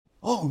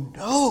Oh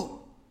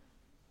no!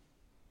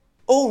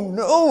 Oh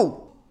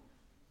no!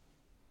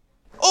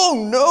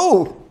 Oh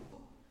no!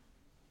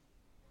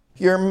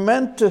 You're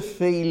meant to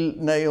feel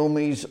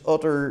Naomi's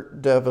utter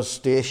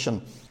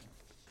devastation.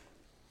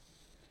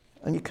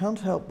 And you can't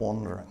help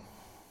wondering,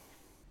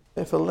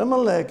 if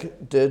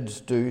Elimelek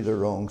did do the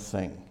wrong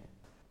thing,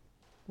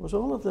 was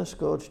all of this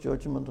God's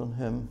judgment on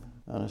him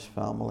and his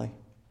family?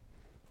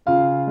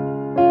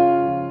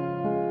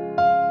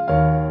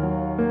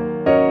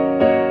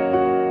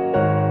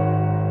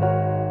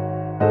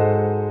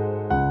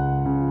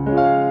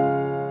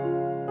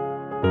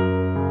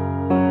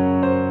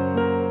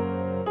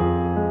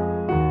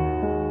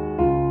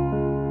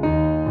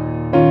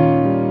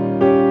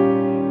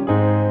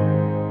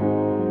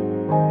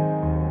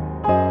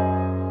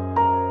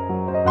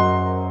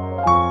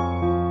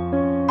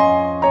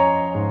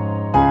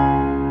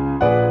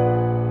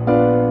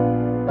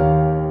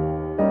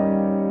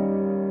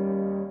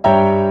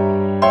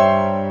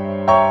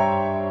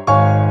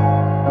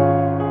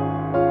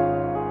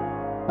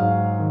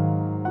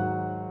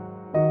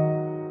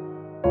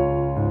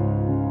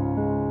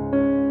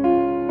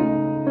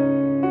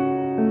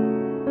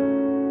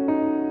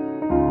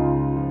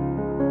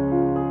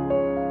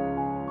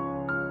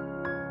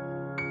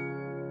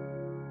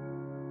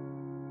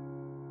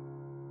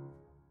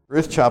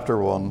 Ruth chapter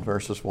 1,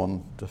 verses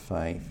 1 to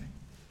 5.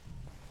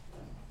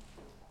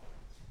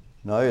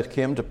 Now it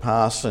came to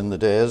pass in the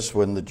days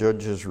when the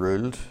judges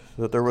ruled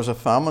that there was a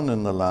famine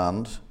in the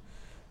land,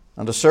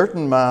 and a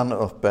certain man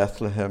of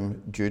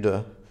Bethlehem,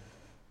 Judah,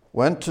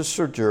 went to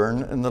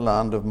sojourn in the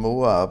land of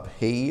Moab,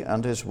 he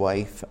and his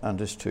wife and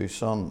his 2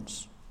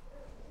 sons.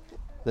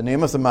 The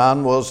name of the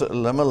man was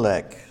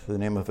Elimilek, the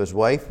name of his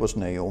wife was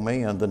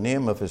Naomi, and the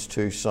name of his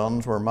 2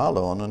 sons were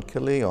Mahlon and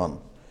Chilion,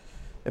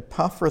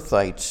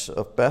 Epaphrathites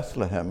of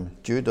Bethlehem,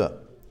 Judah.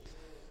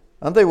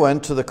 And they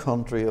went to the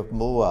country of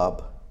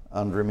Moab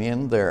and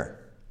remained there.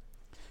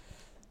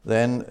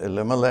 Then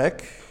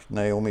Elimelech,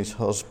 Naomi's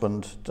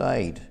husband,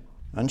 died,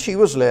 and she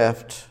was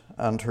left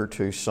and her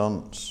 2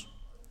 sons.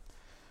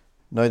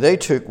 Now they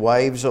took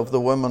wives of the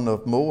women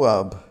of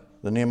Moab.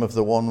 The name of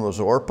the one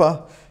was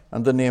Orpah,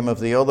 and the name of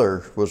the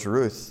other was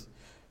Ruth.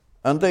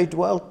 And they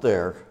dwelt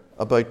there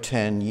about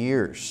 10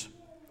 years.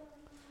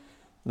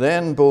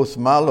 Then both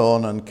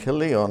Mahlon and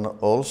Chilion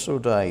also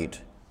died.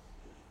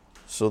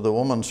 So the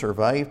woman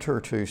survived her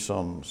 2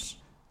 sons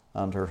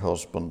and her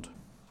husband.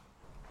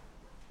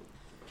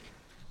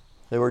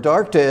 They were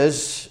dark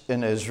days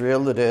in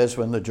Israel, the days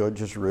when the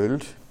judges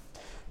ruled.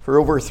 For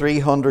over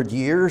 300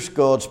 years,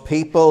 God's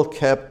people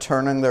kept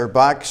turning their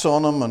backs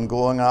on him and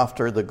going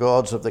after the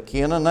gods of the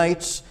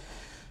Canaanites.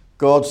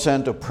 God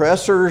sent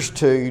oppressors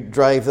to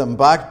drive them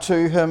back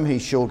to him. He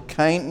showed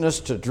kindness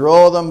to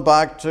draw them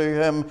back to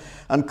him.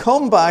 And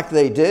come back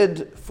they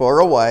did for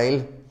a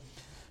while.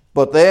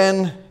 But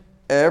then,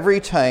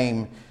 every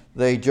time,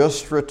 they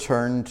just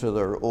returned to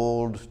their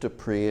old,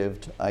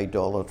 depraved,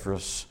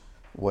 idolatrous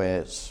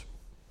ways.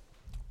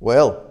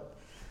 Well,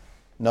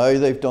 now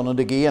they've done it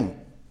again.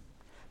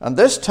 And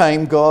this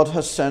time God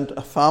has sent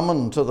a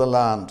famine to the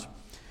land,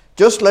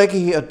 just like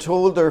he had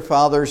told their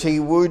fathers he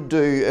would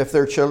do if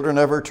their children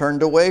ever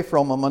turned away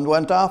from him and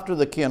went after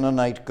the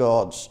Canaanite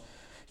gods.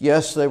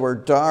 Yes, they were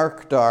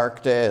dark,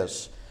 dark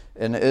days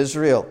in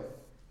Israel.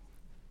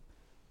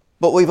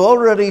 But we've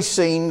already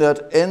seen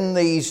that in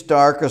these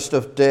darkest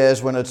of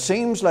days, when it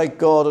seems like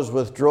God is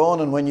withdrawn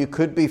and when you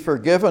could be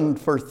forgiven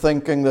for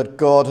thinking that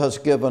God has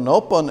given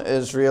up on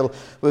Israel,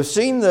 we've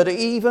seen that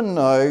even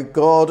now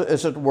God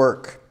is at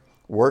work.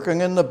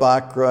 Working in the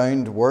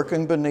background,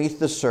 working beneath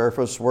the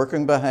surface,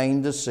 working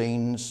behind the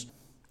scenes,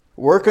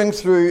 working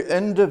through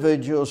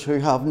individuals who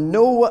have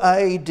no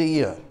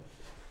idea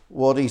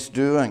what he's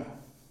doing.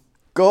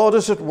 God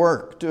is at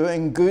work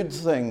doing good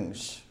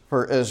things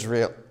for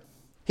Israel.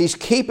 He's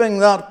keeping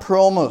that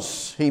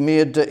promise he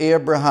made to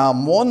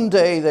Abraham. One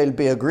day they'll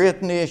be a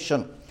great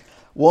nation.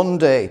 One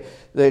day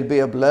they'll be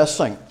a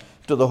blessing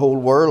to the whole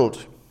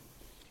world.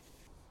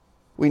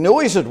 We know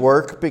he's at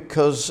work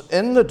because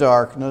in the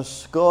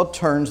darkness, God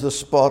turns the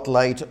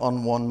spotlight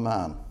on one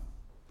man.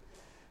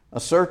 A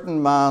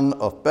certain man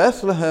of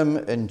Bethlehem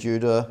in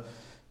Judah.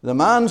 The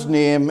man's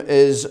name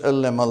is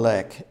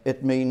Elimilek.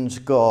 It means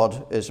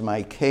God is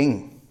my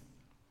king.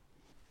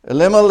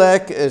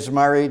 Elimelek is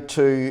married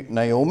to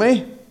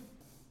Naomi.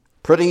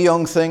 Pretty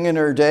young thing in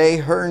her day.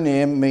 Her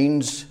name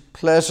means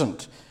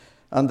pleasant.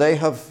 And they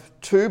have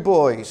 2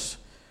 boys,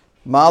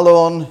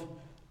 Mahlon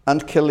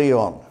and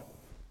Chilion.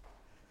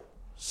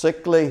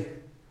 Sickly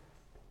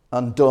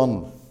and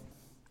done,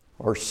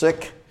 or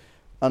sick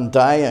and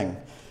dying.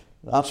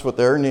 That's what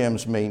their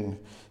names mean.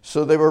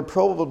 So they were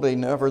probably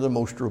never the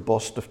most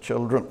robust of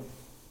children.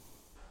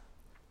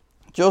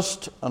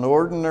 Just an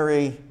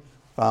ordinary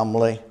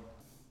family.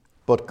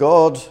 But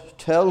God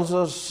tells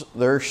us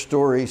their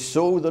story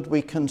so that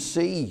we can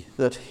see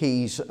that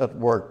he's at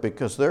work,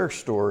 because their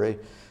story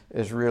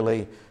is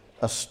really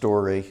a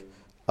story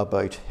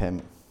about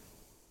him.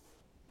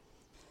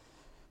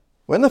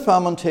 When the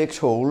famine takes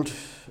hold,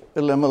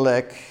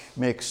 Elimelech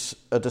makes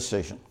a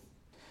decision.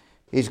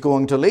 He's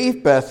going to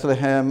leave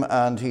Bethlehem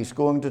and he's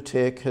going to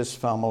take his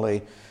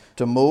family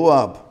to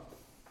Moab.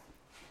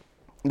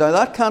 Now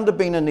that can't have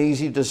been an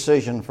easy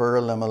decision for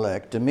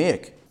Elimelek to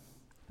make.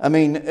 I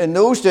mean, in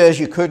those days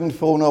you couldn't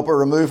phone up a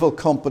removal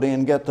company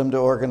and get them to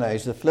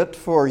organise the flit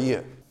for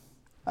you.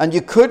 And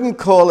you couldn't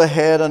call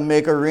ahead and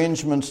make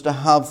arrangements to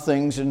have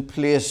things in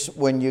place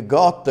when you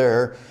got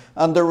there,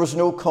 and there was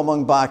no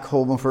coming back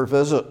home for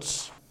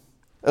visits.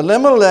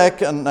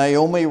 Elimelek and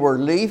Naomi were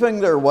leaving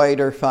their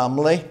wider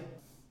family,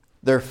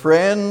 their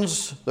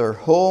friends, their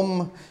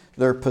home,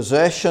 their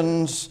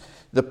possessions,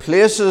 the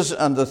places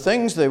and the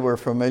things they were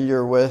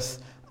familiar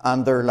with,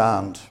 and their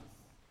land.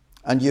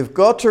 And you've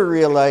got to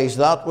realize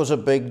that was a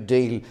big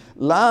deal.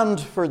 Land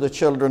for the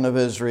children of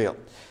Israel.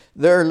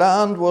 Their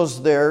land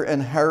was their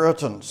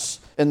inheritance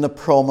in the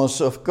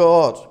promise of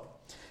God.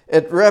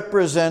 It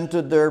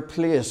represented their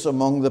place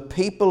among the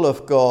people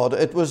of God.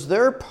 It was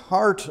their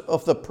part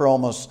of the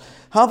promise.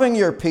 Having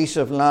your piece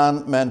of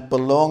land meant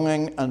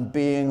belonging and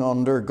being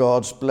under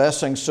God's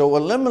blessing. So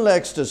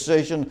Elimelek's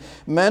decision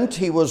meant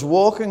he was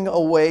walking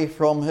away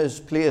from his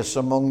place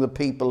among the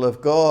people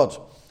of God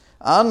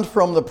and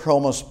from the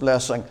promised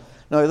blessing.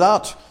 Now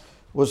that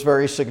was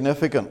very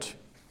significant.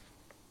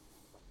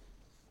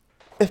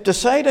 If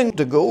deciding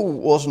to go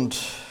wasn't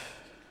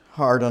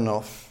hard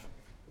enough,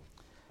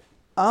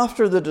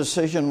 after the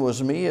decision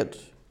was made,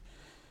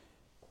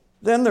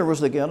 then there was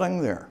the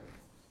getting there.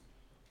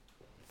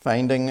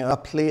 Finding a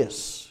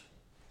place,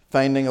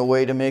 finding a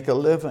way to make a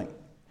living,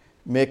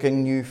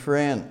 making new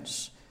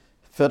friends,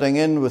 fitting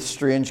in with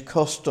strange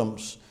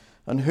customs,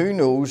 and who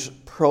knows,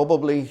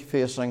 probably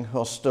facing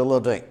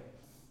hostility.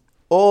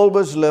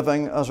 Always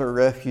living as a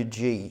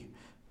refugee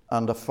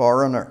and a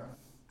foreigner.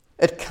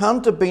 It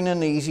can't have been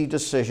an easy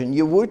decision.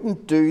 You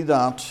wouldn't do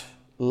that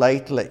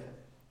lightly.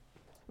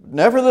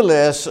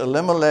 Nevertheless,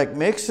 Elimelek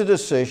makes the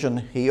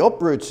decision. He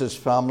uproots his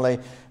family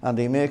and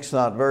he makes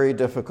that very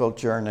difficult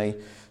journey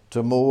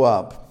to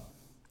Moab.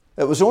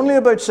 It was only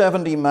about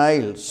 70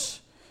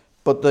 miles,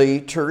 but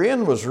the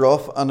terrain was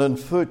rough, and on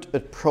foot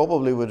it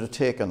probably would have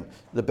taken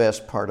the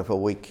best part of a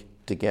week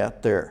to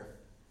get there.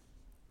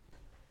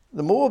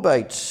 The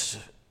Moabites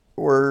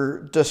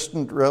were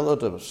distant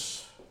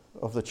relatives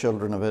of the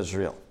children of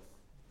Israel.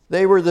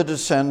 They were the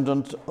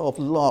descendant of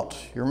Lot.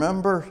 You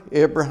remember?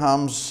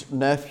 Abraham's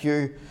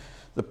nephew,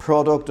 the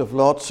product of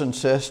Lot's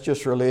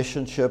incestuous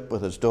relationship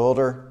with his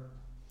daughter.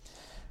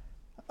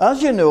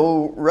 As you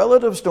know,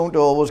 relatives don't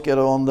always get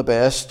on the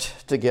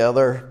best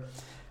together.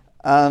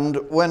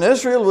 And when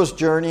Israel was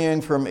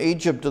journeying from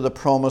Egypt to the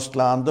Promised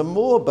Land, the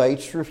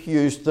Moabites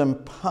refused them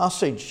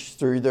passage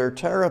through their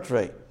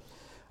territory.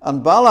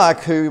 And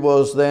Balak, who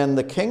was then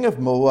the king of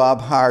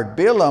Moab, hired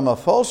Balaam, a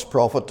false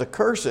prophet, to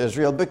curse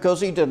Israel because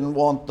he didn't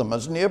want them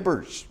as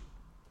neighbours.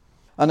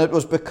 And it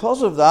was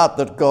because of that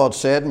that God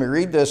said, and we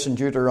read this in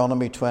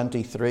Deuteronomy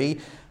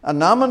 23,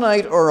 "An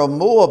Ammonite or a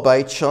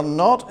Moabite shall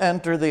not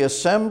enter the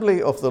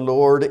assembly of the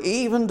Lord,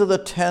 even to the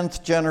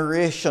 10th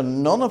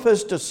generation. None of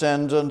his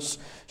descendants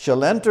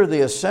shall enter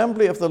the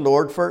assembly of the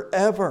Lord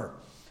forever,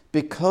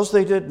 because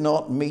they did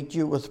not meet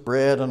you with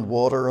bread and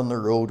water on the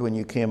road when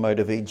you came out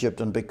of Egypt,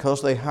 and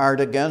because they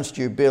hired against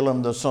you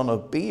Balaam the son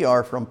of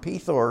Beor from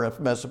Pethor of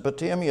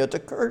Mesopotamia to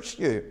curse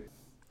you.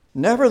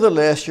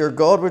 Nevertheless, your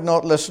God would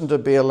not listen to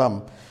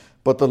Balaam,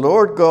 but the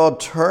Lord God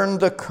turned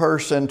the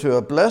curse into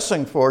a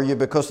blessing for you,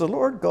 because the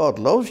Lord God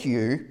loves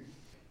you.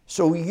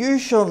 So you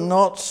shall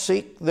not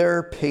seek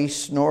their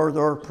peace nor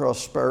their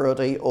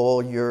prosperity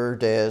all your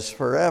days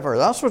forever."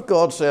 That's what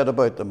God said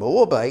about the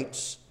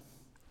Moabites.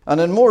 And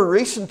in more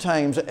recent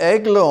times,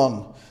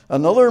 Eglon,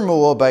 another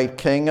Moabite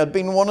king, had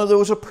been one of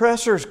those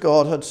oppressors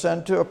God had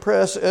sent to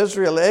oppress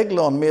Israel.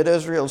 Eglon made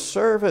Israel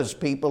serve his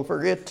people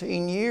for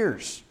 18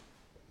 years.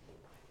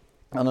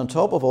 And on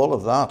top of all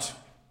of that,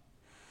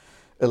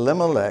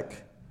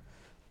 Elimelek,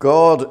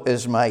 God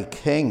is my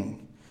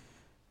king,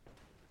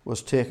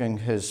 was taking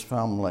his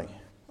family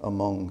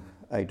among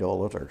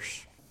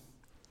idolaters.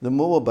 The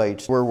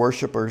Moabites were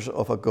worshippers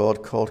of a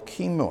god called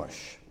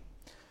Chemosh.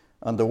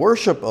 And the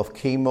worship of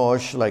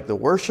Chemosh, like the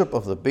worship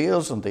of the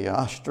Baals and the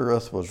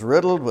Ashtoreth, was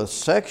riddled with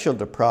sexual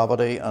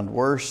depravity, and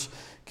worse,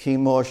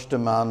 Chemosh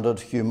demanded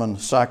human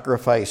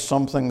sacrifice,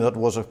 something that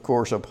was, of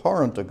course,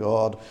 abhorrent to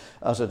God,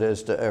 as it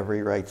is to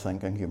every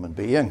right-thinking human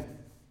being.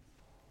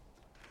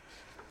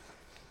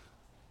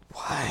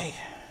 Why,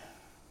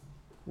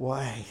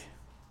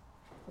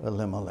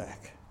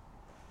 Elimelek?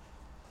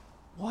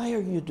 Why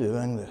are you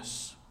doing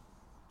this?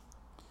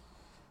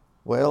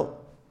 Well,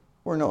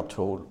 we're not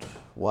told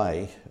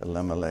why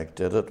Elimelek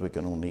did it. We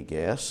can only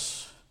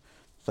guess.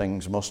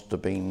 Things must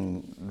have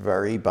been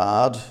very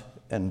bad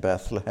in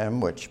Bethlehem,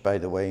 which, by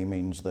the way,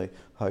 means the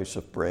house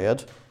of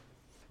bread.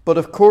 But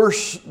of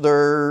course,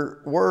 there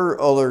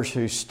were others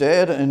who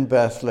stayed in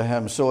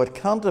Bethlehem, so it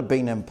can't have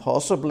been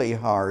impossibly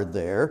hard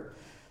there.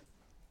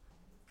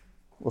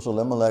 Was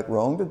Elimelek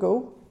wrong to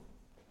go?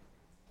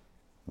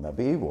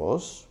 Maybe he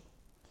was.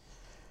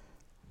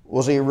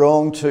 Was he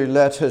wrong to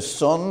let his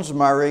sons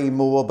marry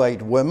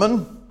Moabite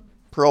women?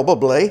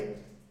 Probably.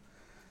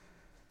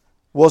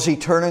 Was he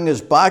turning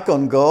his back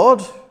on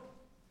God?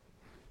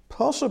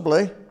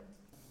 Possibly.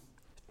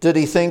 Did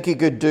he think he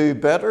could do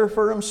better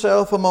for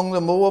himself among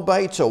the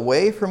Moabites,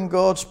 away from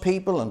God's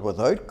people and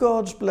without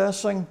God's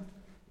blessing?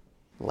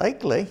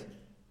 Likely.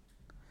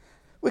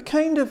 We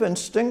kind of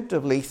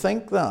instinctively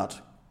think that.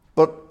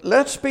 But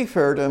let's be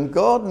fair to him,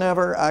 God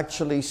never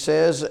actually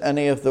says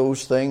any of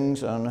those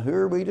things, and who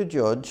are we to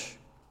judge?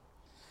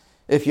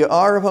 If you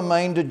are of a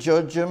mind to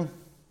judge him,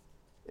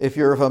 if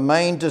you're of a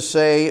mind to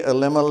say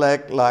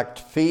Elimelech lacked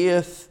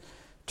faith,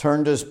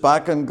 turned his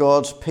back on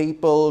God's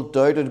people,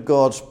 doubted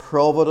God's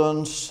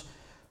providence,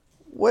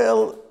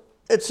 well,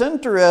 it's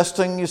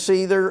interesting. You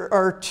see, there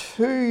are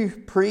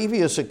two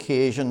previous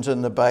occasions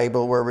in the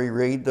Bible where we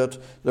read that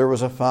there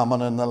was a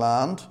famine in the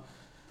land.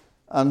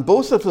 And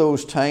both of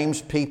those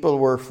times people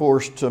were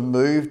forced to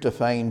move to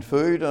find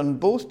food, and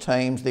both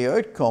times the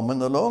outcome in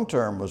the long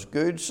term was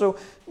good. So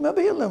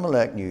maybe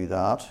Elimelech knew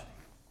that.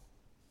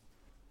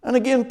 And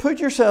again, put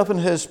yourself in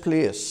his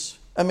place.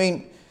 I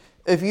mean,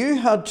 if you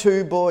had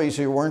two boys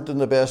who weren't in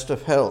the best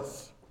of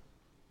health,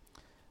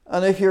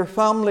 and if your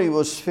family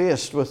was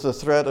faced with the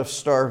threat of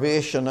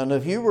starvation, and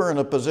if you were in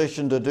a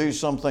position to do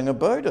something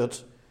about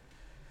it,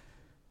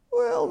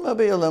 well,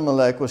 maybe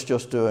Elimelech was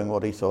just doing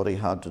what he thought he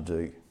had to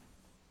do.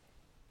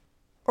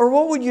 Or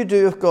what would you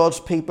do if God's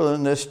people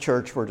in this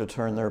church were to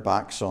turn their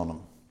backs on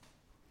him?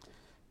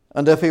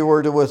 And if he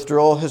were to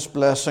withdraw his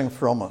blessing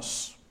from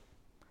us?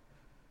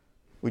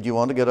 Would you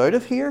want to get out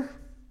of here?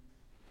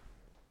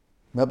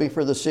 Maybe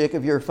for the sake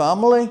of your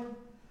family?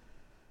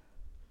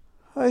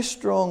 How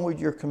strong would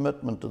your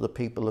commitment to the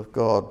people of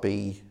God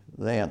be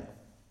then?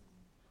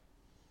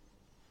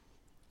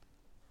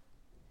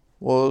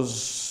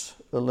 Was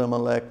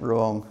Elimelech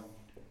wrong?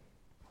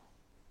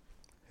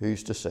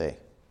 Who's to say?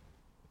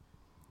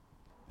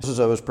 As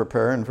I was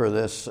preparing for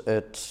this,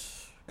 it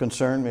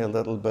concerned me a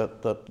little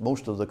bit that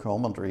most of the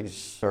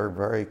commentaries are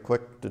very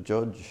quick to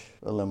judge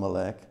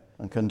Elimelech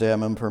and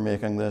condemn him for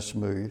making this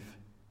move.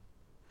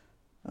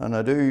 And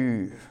I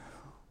do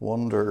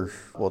wonder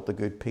what the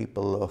good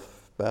people of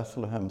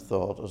Bethlehem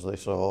thought as they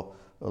saw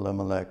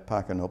Elimelech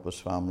packing up his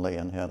family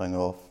and heading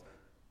off.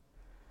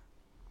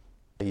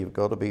 You've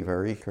got to be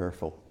very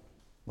careful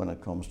when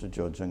it comes to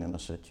judging in a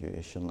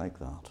situation like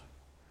that.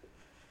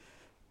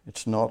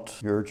 It's not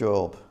your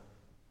job.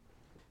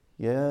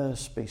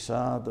 Yes, be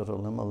sad that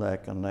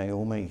Elimelech and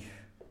Naomi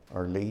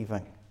are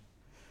leaving.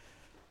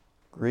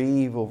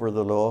 Grieve over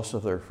the loss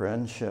of their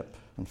friendship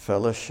and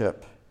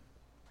fellowship.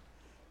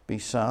 Be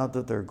sad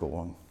that they're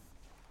going,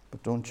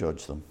 but don't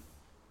judge them.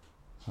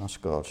 That's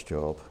God's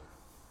job.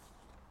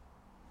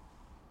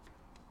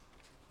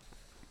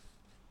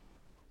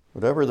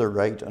 Whatever the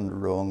right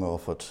and wrong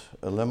of it,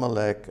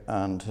 Elimelech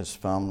and his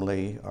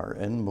family are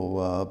in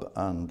Moab,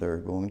 and they're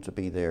going to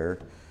be there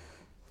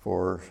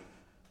for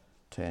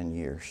 10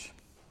 years.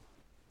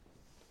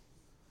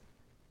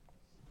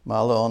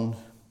 Mahlon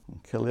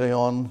and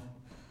Chilion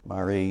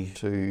marry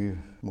two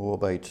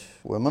Moabite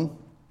women,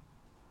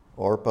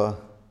 Orpah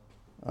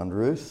and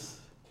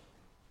Ruth,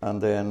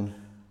 and then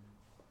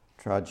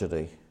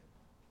tragedy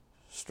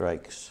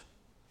strikes.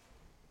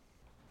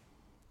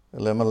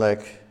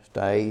 Elimelech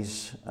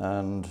dies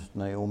and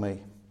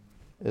Naomi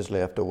is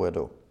left a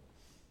widow.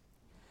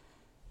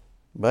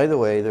 By the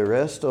way, the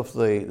rest of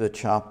the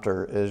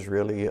chapter is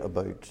really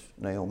about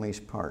Naomi's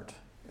part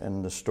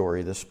in the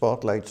story. The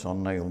spotlight's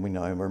on Naomi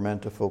now, and we're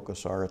meant to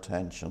focus our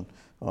attention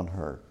on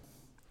her.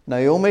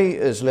 Naomi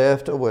is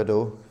left a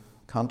widow,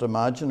 can't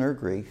imagine her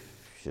grief.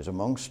 She's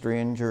among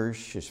strangers,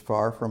 she's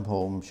far from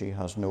home, she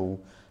has no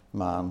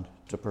man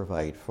to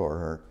provide for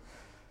her.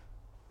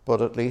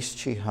 But at least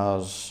she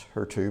has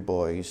her two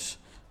boys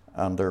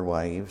and their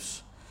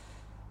wives,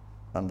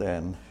 and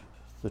then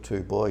the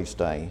two boys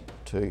die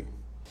too.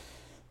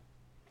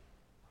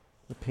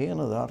 The pain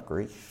of that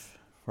grief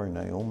for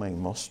Naomi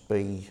must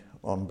be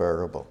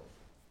unbearable.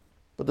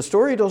 But the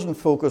story doesn't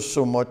focus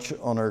so much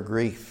on her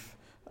grief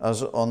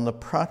as on the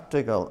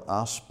practical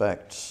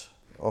aspects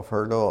of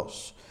her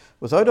loss.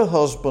 Without a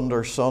husband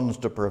or sons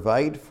to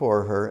provide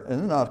for her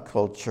in that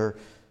culture,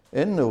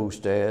 in those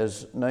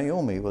days,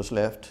 Naomi was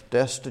left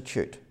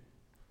destitute.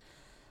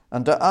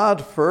 And to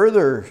add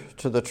further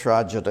to the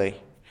tragedy,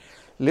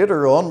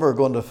 later on we're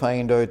going to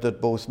find out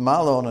that both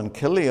Mahlon and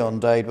Chilion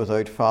died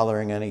without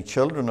fathering any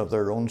children of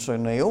their own. So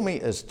Naomi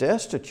is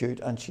destitute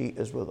and she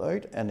is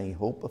without any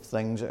hope of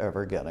things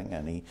ever getting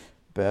any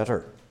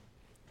better.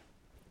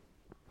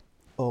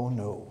 Oh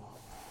no.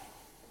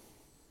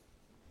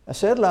 I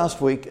said last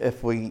week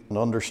if we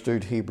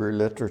understood Hebrew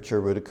literature,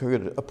 we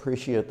could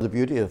appreciate the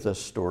beauty of this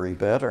story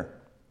better.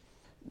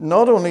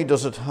 Not only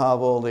does it have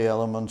all the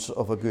elements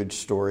of a good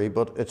story,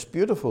 but it's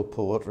beautiful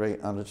poetry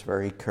and it's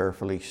very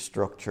carefully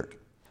structured.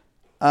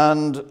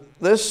 And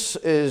this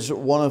is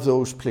one of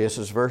those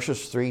places,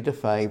 verses 3 to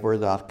 5, where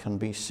that can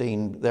be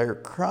seen. They're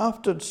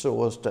crafted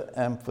so as to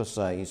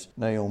emphasize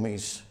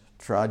Naomi's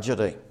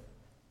tragedy.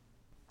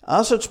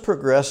 As it's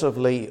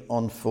progressively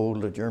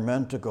unfolded, you're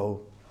meant to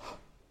go,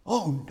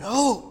 oh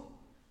no!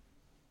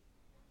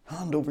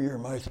 Hand over your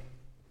mouth.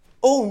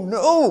 Oh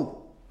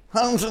no!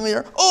 Hands in the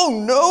air.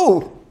 Oh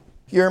no!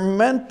 You're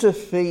meant to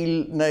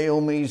feel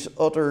Naomi's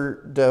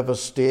utter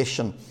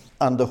devastation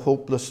and the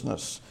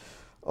hopelessness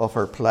of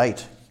her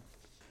plight.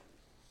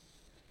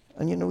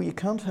 And you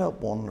can't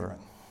help wondering,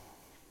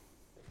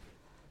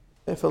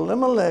 if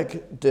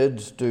Elimelek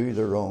did do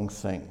the wrong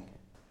thing,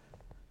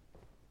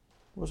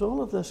 was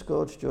all of this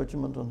God's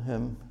judgment on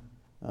him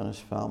and his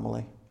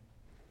family?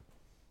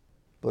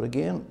 But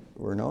again,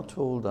 we're not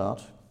told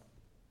that,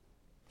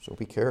 so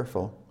be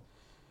careful.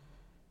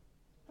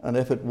 And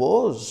if it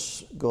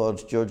was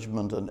God's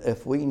judgment, and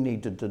if we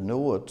needed to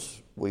know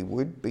it, we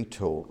would be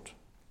told.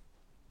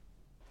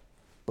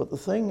 But the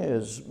thing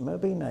is,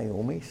 maybe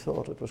Naomi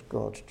thought it was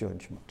God's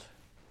judgment.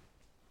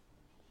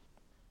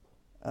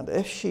 And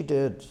if she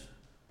did,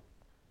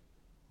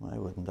 why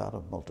wouldn't that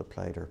have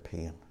multiplied her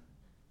pain?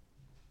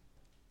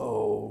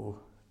 Oh,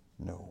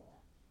 no.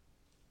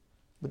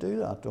 We do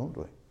that, don't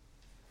we?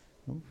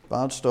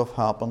 Bad stuff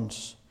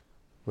happens.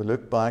 We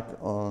look back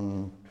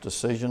on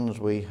decisions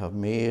we have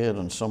made,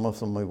 and some of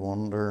them we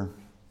wonder,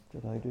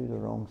 did I do the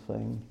wrong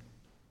thing?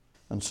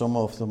 And some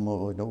of them,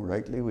 we know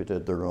rightly we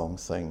did the wrong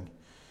thing.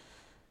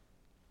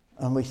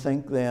 And we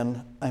think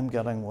then, I'm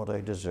getting what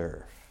I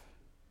deserve.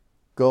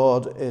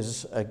 God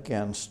is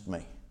against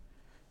me.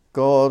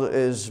 God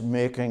is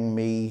making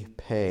me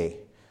pay.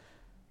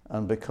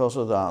 And because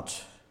of that,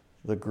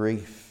 the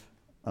grief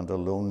and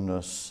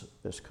aloneness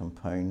is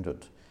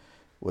compounded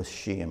with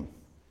shame.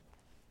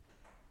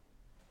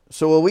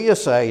 So a wee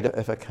aside,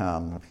 if I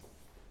can.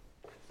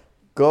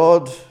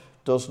 God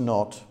does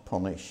not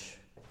punish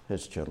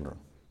his children.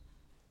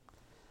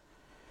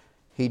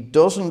 He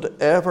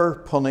doesn't ever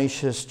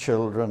punish his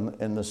children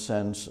in the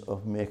sense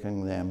of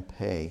making them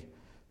pay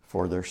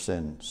for their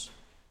sins.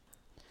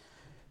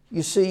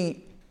 You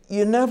see,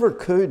 you never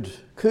could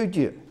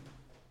you?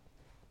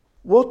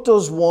 What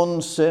does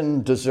one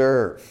sin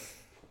deserve?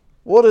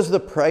 What is the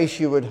price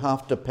you would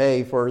have to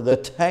pay for the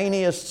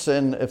tiniest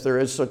sin, if there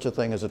is such a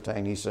thing as a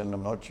tiny sin?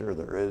 I'm not sure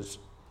there is.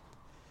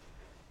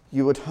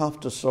 You would have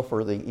to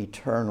suffer the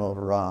eternal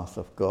wrath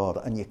of God,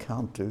 and you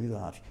can't do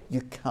that. You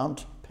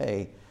can't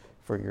pay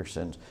for your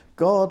sins.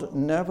 God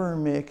never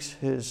makes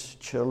his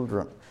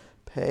children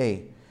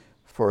pay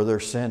for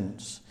their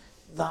sins.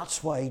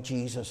 That's why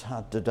Jesus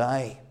had to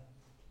die.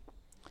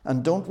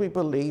 And don't we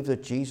believe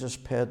that Jesus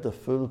paid the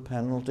full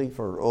penalty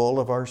for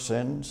all of our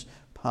sins?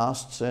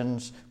 Past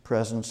sins,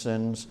 present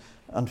sins,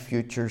 and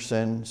future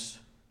sins.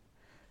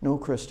 No,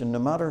 Christian, no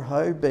matter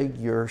how big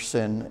your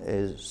sin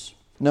is,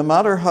 no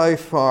matter how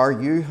far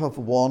you have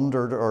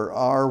wandered or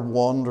are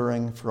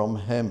wandering from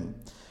him,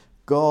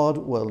 God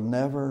will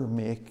never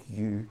make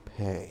you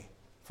pay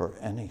for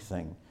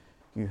anything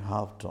you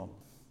have done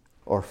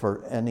or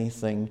for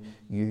anything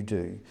you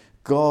do.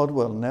 God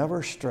will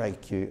never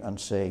strike you and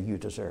say, you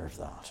deserve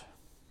that.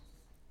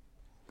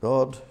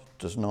 God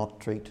does not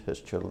treat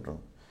his children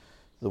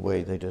the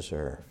way they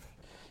deserve.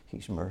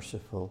 He's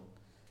merciful.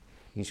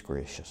 He's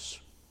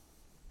gracious.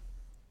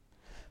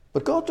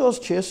 But God does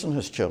chasten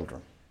his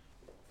children.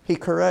 He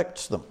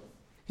corrects them.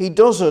 He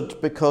does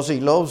it because he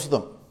loves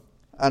them.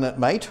 And it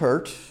might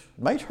hurt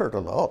a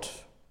lot.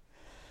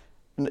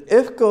 And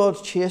if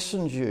God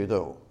chastens you,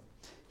 though,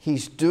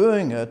 he's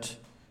doing it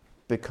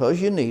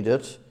because you need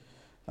it,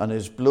 and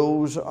his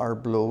blows are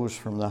blows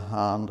from the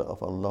hand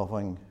of a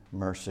loving,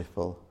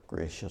 merciful,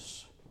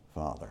 gracious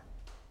Father.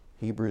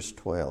 Hebrews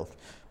 12,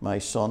 my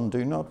son,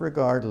 do not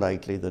regard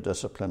lightly the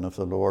discipline of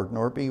the Lord,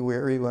 nor be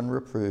weary when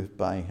reproved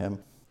by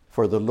him.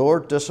 For the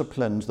Lord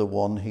disciplines the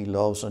one he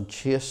loves and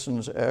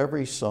chastens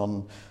every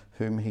son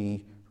whom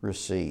he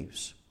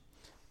receives.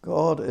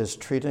 God is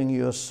treating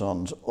you as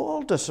sons.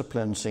 All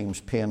discipline seems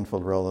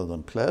painful rather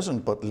than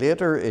pleasant, but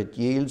later it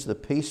yields the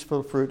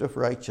peaceful fruit of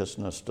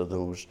righteousness to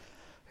those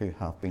who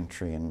have been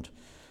trained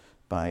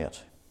by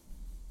it.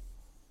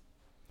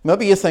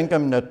 Maybe you think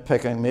I'm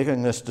nitpicking,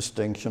 making this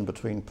distinction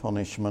between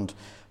punishment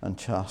and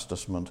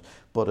chastisement,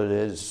 but it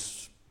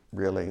is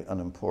really an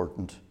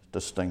important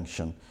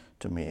distinction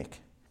to make.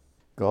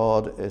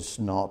 God is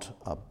not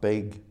a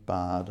big,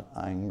 bad,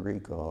 angry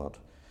God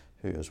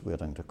who is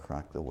waiting to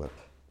crack the whip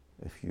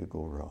if you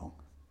go wrong.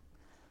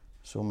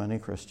 So many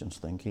Christians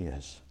think he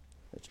is.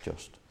 It's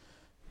just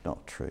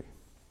not true.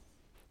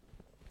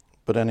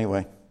 But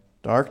anyway,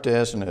 dark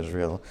days in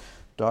Israel,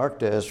 dark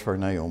days for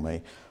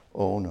Naomi.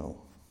 Oh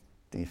no.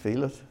 Do you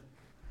feel it?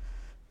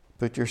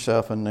 Put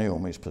yourself in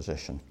Naomi's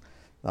position.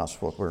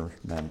 That's what we're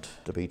meant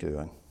to be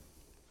doing.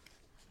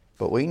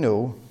 But we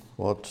know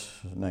what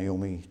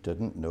Naomi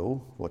didn't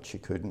know, what she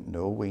couldn't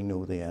know. We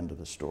know the end of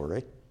the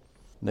story.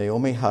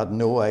 Naomi had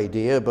no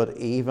idea, but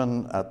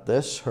even at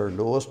this, her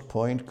lowest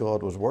point,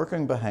 God was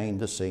working behind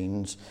the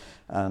scenes,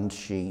 and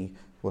she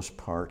was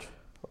part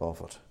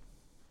of it.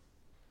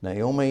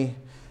 Naomi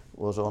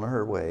was on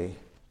her way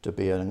to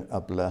being a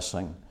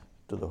blessing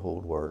to the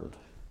whole world.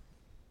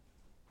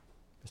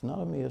 Isn't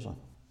that amazing?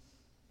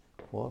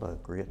 What a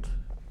great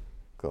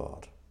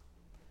God.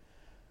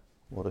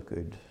 What a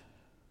good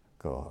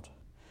God.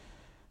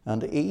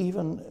 And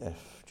even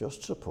if,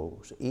 just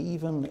suppose,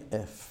 even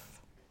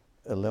if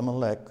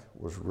Elimelek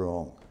was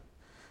wrong,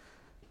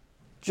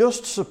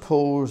 Just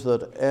suppose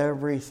that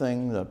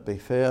everything that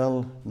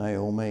befell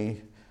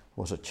Naomi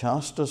was a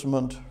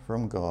chastisement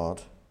from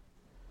God.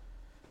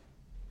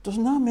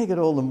 Doesn't that make it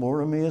all the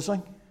more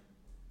amazing?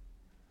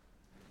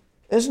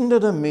 Isn't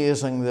it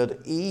amazing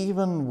that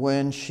even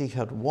when she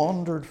had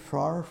wandered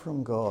far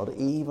from God,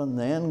 even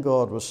then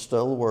God was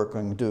still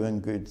working, doing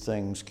good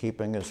things,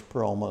 keeping his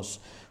promise,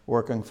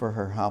 working for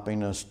her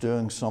happiness,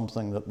 doing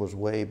something that was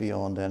way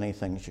beyond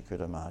anything she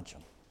could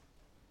imagine.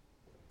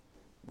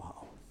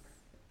 Wow.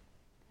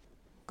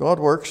 God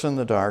works in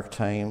the dark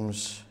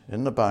times,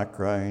 in the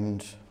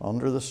background,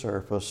 under the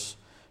surface,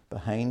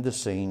 behind the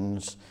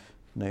scenes.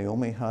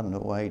 Naomi had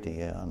no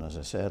idea, and as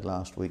I said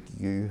last week,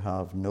 you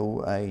have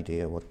no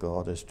idea what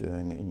God is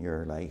doing in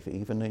your life,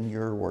 even in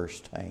your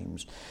worst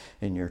times,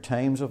 in your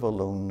times of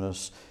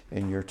aloneness,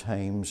 in your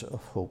times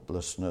of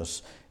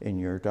hopelessness, in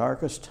your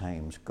darkest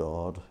times,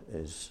 God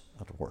is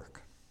at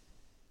work.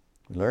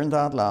 We learned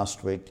that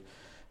last week.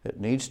 It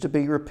needs to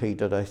be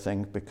repeated, I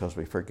think, because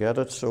we forget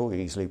it so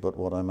easily, but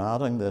what I'm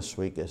adding this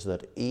week is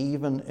that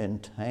even in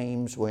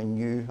times when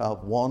you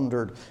have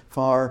wandered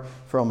far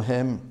from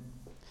him,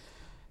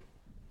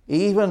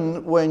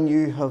 even when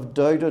you have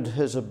doubted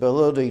his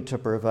ability to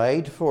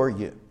provide for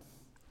you,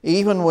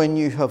 even when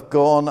you have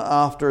gone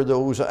after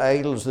those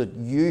idols that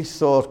you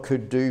thought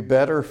could do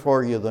better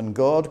for you than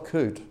God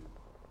could,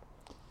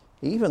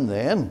 even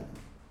then,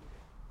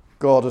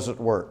 God is at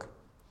work.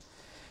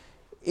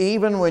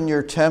 Even when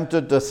you're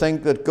tempted to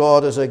think that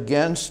God is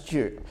against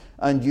you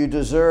and you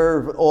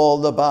deserve all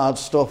the bad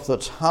stuff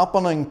that's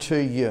happening to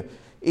you,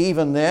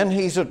 even then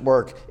he's at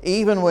work.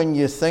 Even when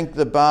you think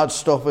the bad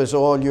stuff is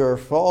all your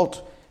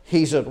fault,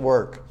 he's at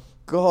work.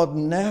 God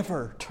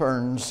never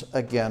turns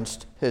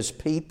against his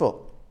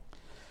people.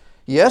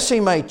 Yes, he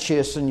might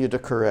chasten you to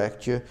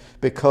correct you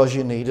because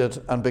you need it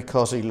and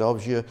because he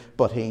loves you,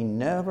 but he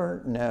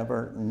never,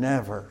 never,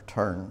 never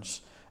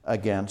turns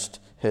against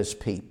his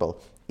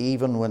people.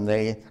 Even when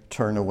they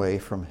turn away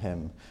from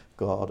him,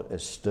 God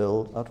is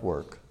still at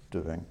work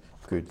doing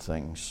good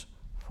things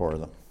for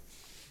them.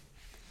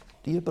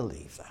 Do you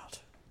believe that?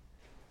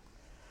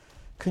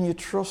 Can you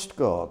trust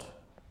God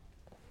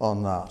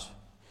on that?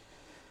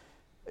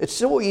 It's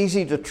so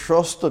easy to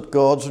trust that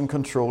God's in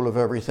control of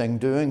everything,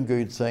 doing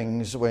good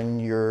things when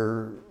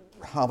you're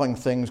having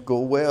things go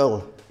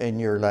well in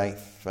your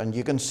life and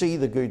you can see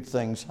the good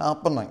things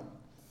happening.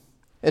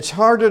 It's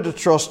harder to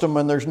trust him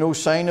when there's no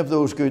sign of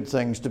those good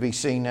things to be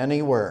seen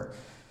anywhere.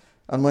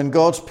 And when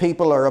God's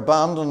people are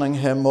abandoning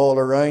him all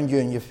around you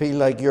and you feel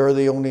like you're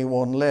the only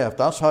one left.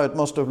 That's how it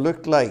must have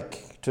looked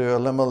like to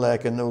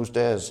Elimilek in those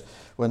days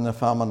when the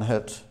famine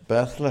hit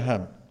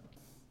Bethlehem.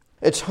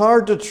 It's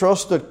hard to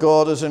trust that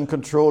God is in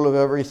control of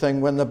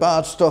everything when the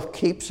bad stuff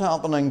keeps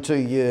happening to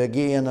you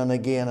again and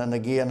again and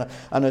again.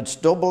 And it's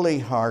doubly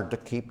hard to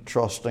keep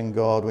trusting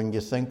God when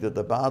you think that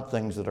the bad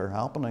things that are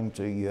happening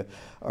to you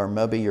are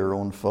maybe your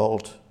own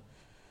fault.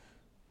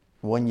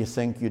 When you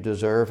think you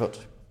deserve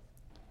it.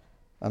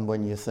 And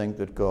when you think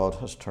that God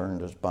has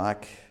turned his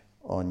back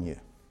on you.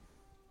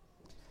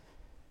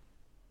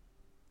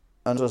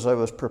 And as I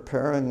was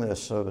preparing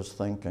this, I was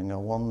thinking, I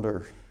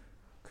wonder,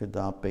 could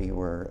that be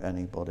where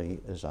anybody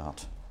is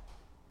at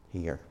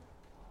here?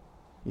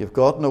 You've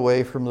gotten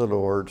away from the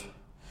Lord.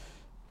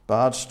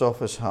 Bad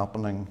stuff is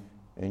happening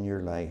in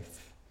your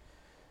life.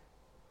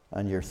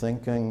 And you're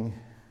thinking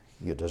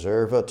you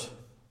deserve it.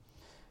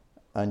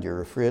 And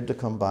you're afraid to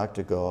come back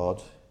to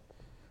God.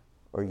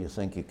 Or you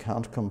think you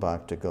can't come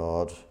back to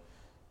God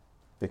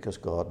because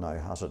God now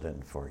has it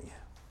in for you.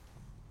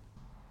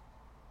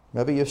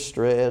 Maybe you've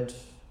strayed.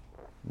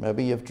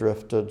 Maybe you've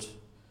drifted.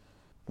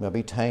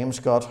 Maybe times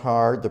got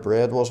hard, the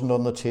bread wasn't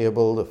on the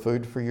table, the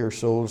food for your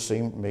soul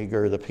seemed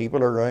meager, the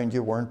people around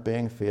you weren't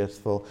being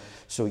faithful,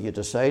 so you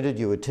decided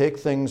you would take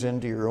things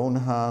into your own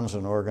hands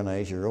and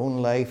organise your own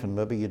life, and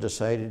maybe you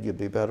decided you'd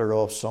be better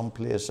off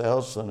someplace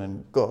else than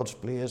in God's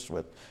place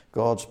with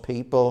God's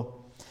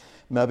people.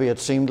 Maybe it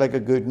seemed like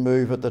a good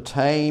move at the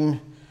time,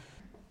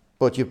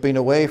 but you've been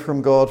away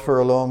from God for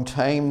a long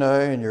time now,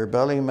 and your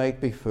belly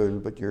might be full,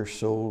 but your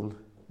soul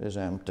is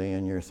empty,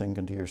 and you're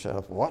thinking to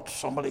yourself, what,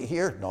 somebody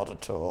here? Not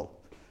at all.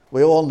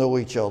 We all know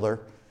each other.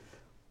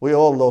 We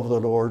all love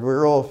the Lord.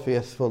 We're all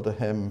faithful to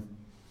him.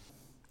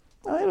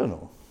 I don't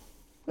know.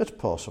 It's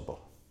possible.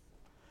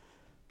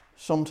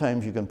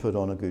 Sometimes you can put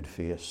on a good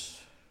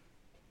face,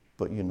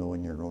 but you know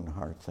in your own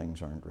heart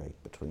things aren't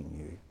right between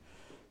you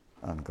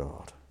and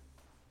God.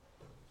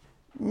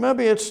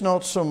 Maybe it's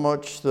not so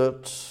much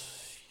that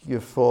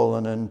you've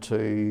fallen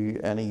into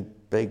any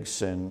big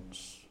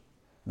sins.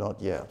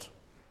 Not yet.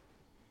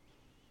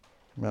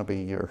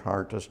 Maybe your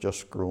heart has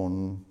just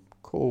grown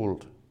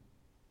cold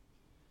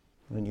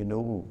and you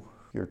know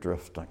you're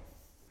drifting.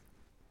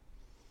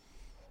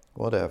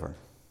 Whatever.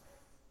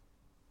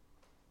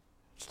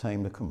 It's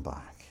time to come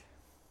back.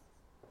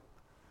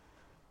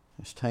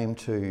 It's time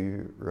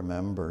to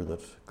remember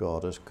that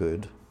God is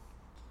good.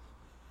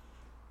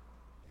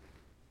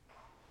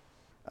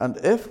 And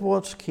if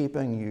what's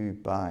keeping you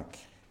back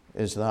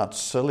is that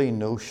silly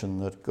notion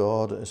that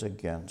God is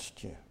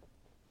against you,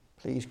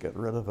 Please get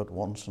rid of it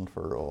once and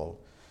for all.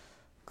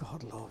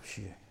 God loves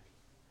you.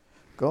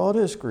 God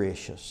is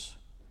gracious.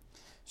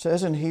 It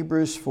says in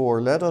Hebrews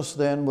 4, let us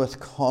then with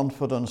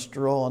confidence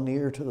draw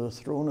near to the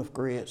throne of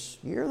grace.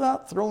 You hear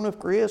that? Throne of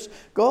grace.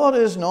 God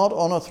is not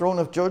on a throne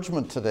of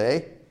judgment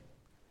today.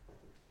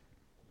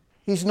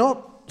 He's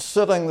not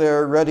sitting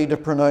there ready to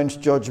pronounce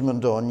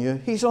judgment on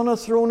you. He's on a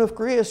throne of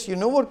grace. You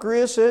know what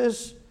grace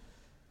is?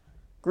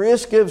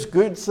 Grace gives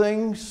good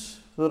things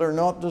that are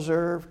not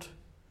deserved.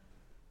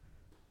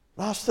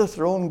 That's the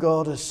throne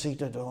God is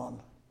seated on.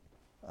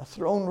 A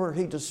throne where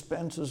he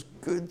dispenses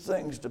good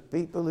things to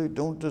people who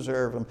don't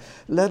deserve him.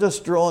 Let us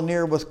draw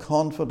near with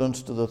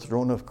confidence to the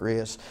throne of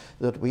grace,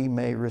 that we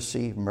may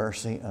receive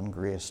mercy and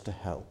grace to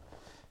help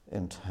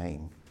in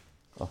time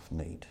of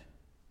need.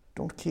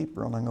 Don't keep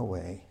running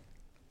away.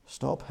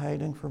 Stop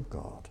hiding from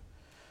God.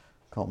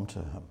 Come to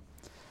him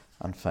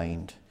and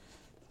find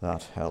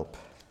that help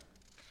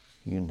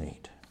you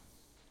need.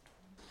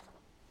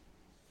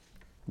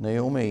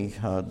 Naomi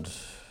had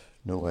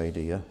no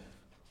idea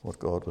what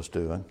God was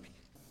doing.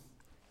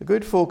 The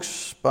good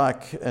folks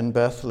back in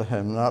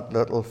Bethlehem, that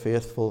little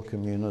faithful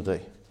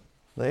community,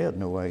 they had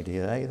no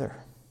idea either.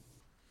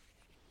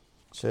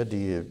 I said to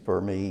you,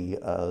 for me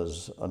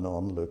as an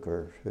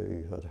onlooker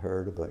who had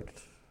heard about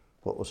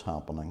what was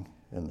happening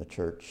in the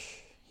church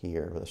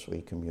here, this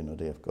wee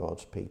community of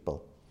God's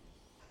people,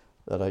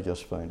 that I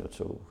just found it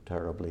so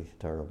terribly,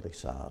 terribly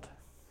sad.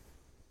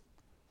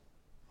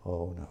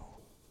 Oh no,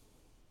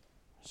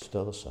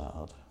 still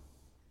sad.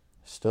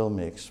 Still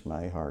makes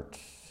my heart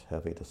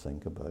heavy to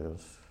think about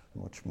it.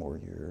 Much more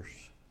years,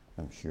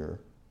 I'm sure.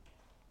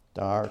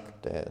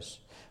 Dark days.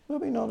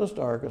 Maybe not as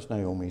dark as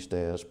Naomi's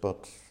days,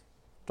 but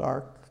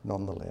dark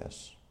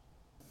nonetheless.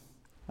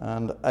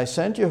 And I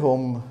sent you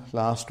home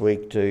last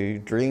week to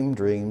dream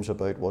dreams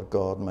about what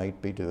God might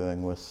be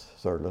doing with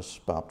Thurles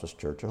Baptist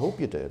Church. I hope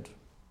you did.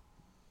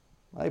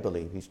 I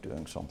believe he's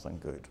doing something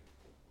good.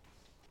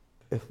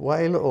 If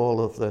while all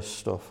of this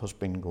stuff has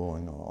been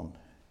going on,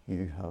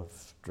 you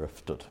have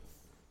drifted,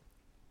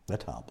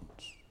 it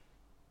happens.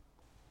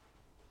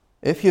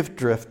 If you've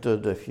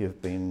drifted, if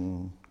you've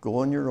been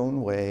going your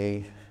own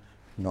way,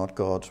 not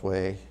God's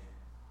way,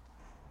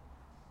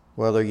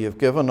 whether you've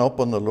given up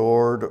on the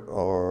Lord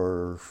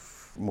or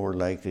more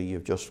likely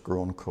you've just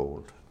grown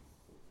cold,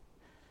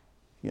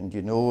 and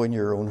you know in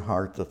your own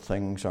heart that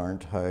things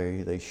aren't how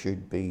they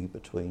should be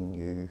between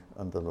you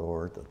and the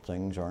Lord, that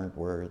things aren't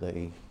where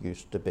they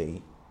used to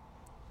be.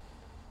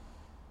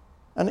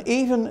 And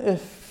even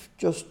if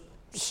just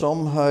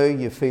somehow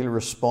you feel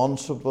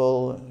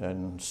responsible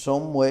in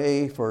some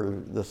way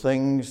for the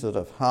things that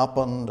have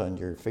happened and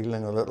you're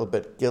feeling a little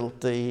bit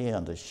guilty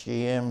and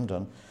ashamed,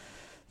 and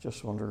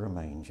just want to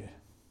remind you,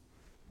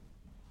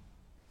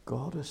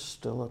 God is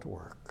still at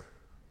work.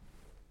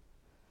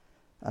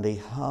 And he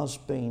has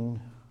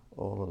been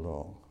all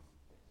along.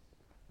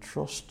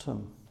 Trust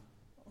him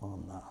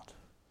on that.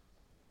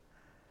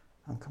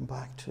 And come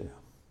back to him.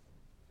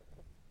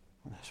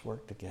 And let's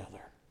work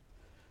together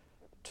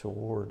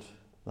toward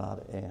that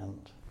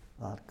end,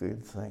 that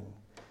good thing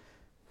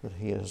that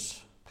he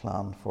has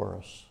planned for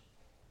us.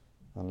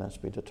 And let's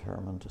be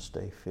determined to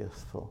stay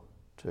faithful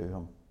to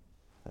him.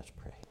 Let's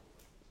pray.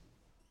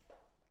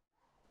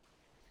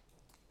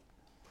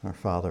 Our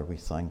Father, we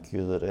thank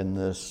you that in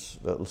this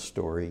little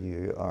story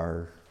you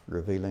are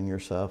revealing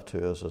yourself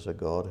to us as a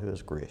God who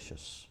is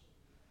gracious,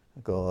 a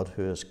God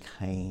who is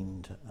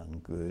kind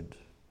and good,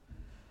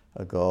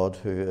 a God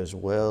who is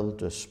well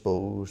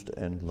disposed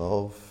in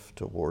love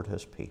toward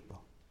his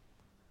people.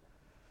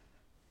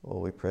 Oh,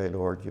 we pray,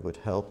 Lord, you would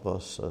help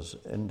us as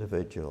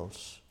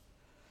individuals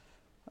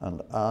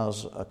and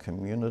as a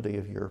community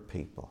of your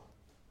people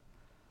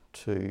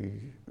to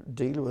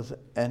deal with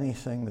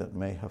anything that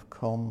may have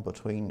come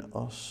between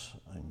us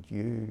and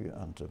you,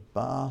 and to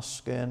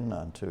bask in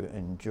and to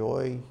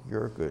enjoy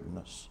your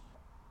goodness.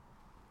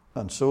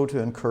 And so to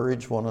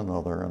encourage one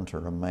another and to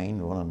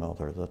remind one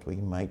another that we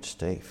might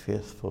stay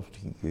faithful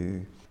to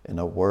you in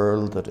a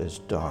world that is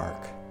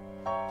dark.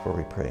 For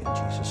we pray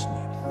in Jesus'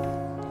 name.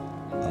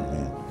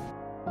 Amen.